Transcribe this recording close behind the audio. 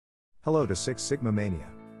Hello to Six Sigma Mania.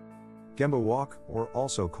 Gemba Walk, or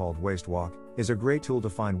also called Waste Walk, is a great tool to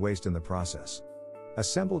find waste in the process.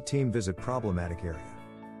 Assembled team visit problematic area.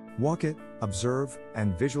 Walk it, observe,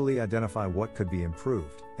 and visually identify what could be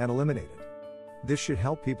improved and eliminated. This should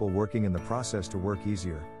help people working in the process to work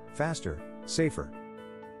easier, faster, safer.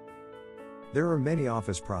 There are many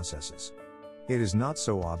office processes. It is not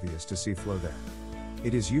so obvious to see flow there.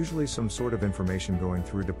 It is usually some sort of information going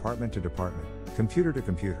through department to department, computer to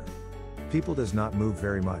computer. People does not move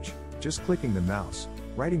very much, just clicking the mouse,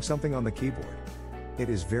 writing something on the keyboard. It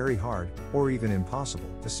is very hard, or even impossible,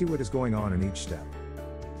 to see what is going on in each step.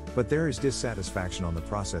 But there is dissatisfaction on the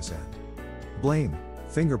process end. Blame,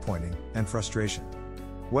 finger pointing, and frustration.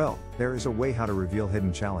 Well, there is a way how to reveal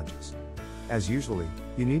hidden challenges. As usually,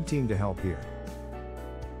 you need team to help here.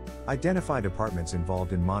 Identify departments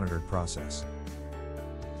involved in monitored process.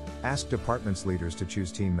 Ask departments leaders to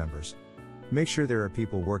choose team members. Make sure there are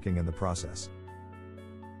people working in the process.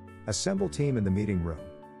 Assemble team in the meeting room.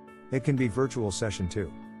 It can be virtual session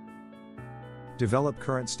too. Develop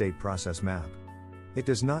current state process map. It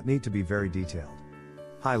does not need to be very detailed.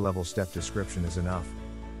 High-level step description is enough.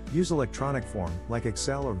 Use electronic form like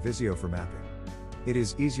Excel or Visio for mapping. It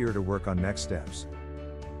is easier to work on next steps.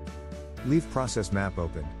 Leave process map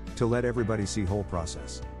open to let everybody see whole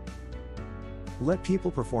process. Let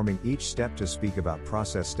people performing each step to speak about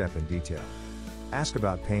process step in detail. Ask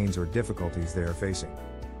about pains or difficulties they are facing.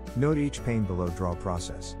 Note each pain below draw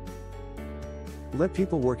process. Let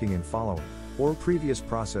people working in following or previous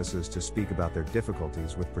processes to speak about their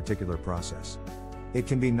difficulties with particular process. It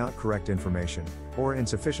can be not correct information, or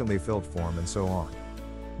insufficiently filled form and so on.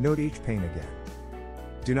 Note each pain again.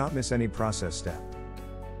 Do not miss any process step.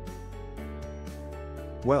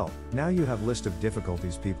 Well, now you have list of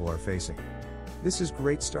difficulties people are facing. This is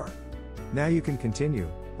great start. Now you can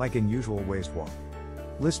continue, like in usual waste walk.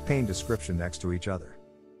 List pain description next to each other.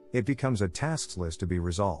 It becomes a tasks list to be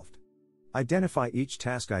resolved. Identify each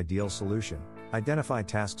task ideal solution, identify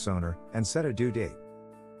task's owner, and set a due date.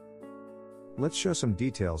 Let's show some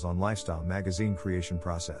details on lifestyle magazine creation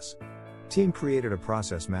process. Team created a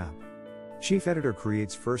process map. Chief editor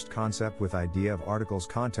creates first concept with idea of articles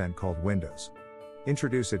content called windows.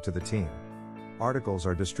 Introduce it to the team. Articles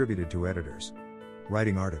are distributed to editors.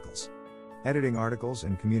 Writing articles. Editing articles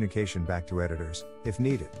and communication back to editors, if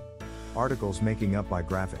needed. Articles making up by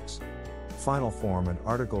graphics. Final form and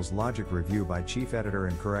articles logic review by chief editor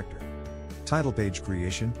and corrector. Title page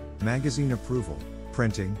creation, magazine approval,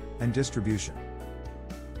 printing, and distribution.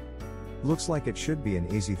 Looks like it should be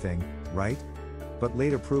an easy thing, right? But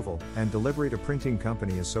late approval and delivery to printing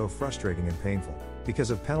company is so frustrating and painful, because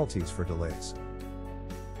of penalties for delays.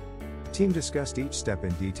 Team discussed each step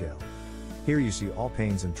in detail. Here you see all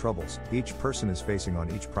pains and troubles each person is facing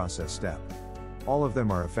on each process step. All of them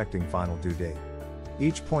are affecting final due date.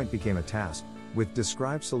 Each point became a task, with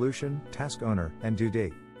described solution, task owner, and due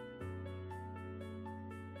date.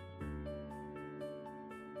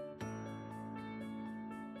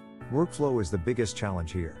 Workflow is the biggest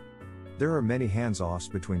challenge here. There are many hands-offs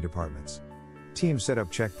between departments. Teams set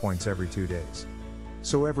up checkpoints every 2 days.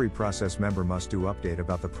 So every process member must do update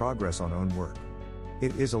about the progress on own work.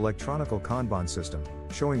 It is electronical Kanban system,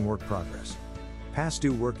 showing work progress. Past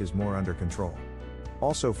due work is more under control.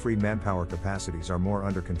 Also free manpower capacities are more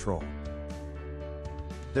under control.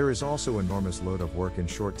 There is also enormous load of work in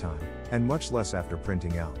short time, and much less after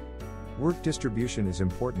printing out. Work distribution is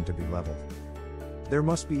important to be leveled. There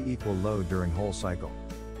must be equal load during whole cycle.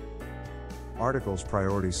 Articles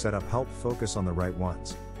priorities setup help focus on the right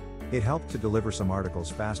ones. It helped to deliver some articles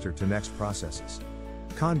faster to next processes.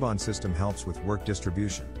 Kanban system helps with work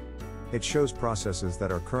distribution. It shows processes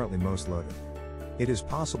that are currently most loaded. It is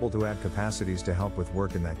possible to add capacities to help with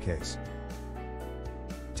work in that case.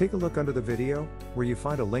 Take a look under the video, where you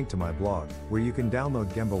find a link to my blog, where you can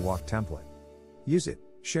download Gemba Walk template. Use it,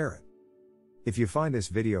 share it. If you find this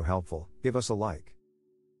video helpful, give us a like.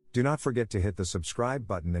 Do not forget to hit the subscribe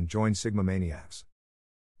button and join Sigma Maniacs.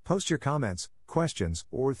 Post your comments, questions,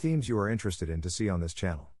 or themes you are interested in to see on this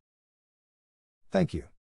channel. Thank you.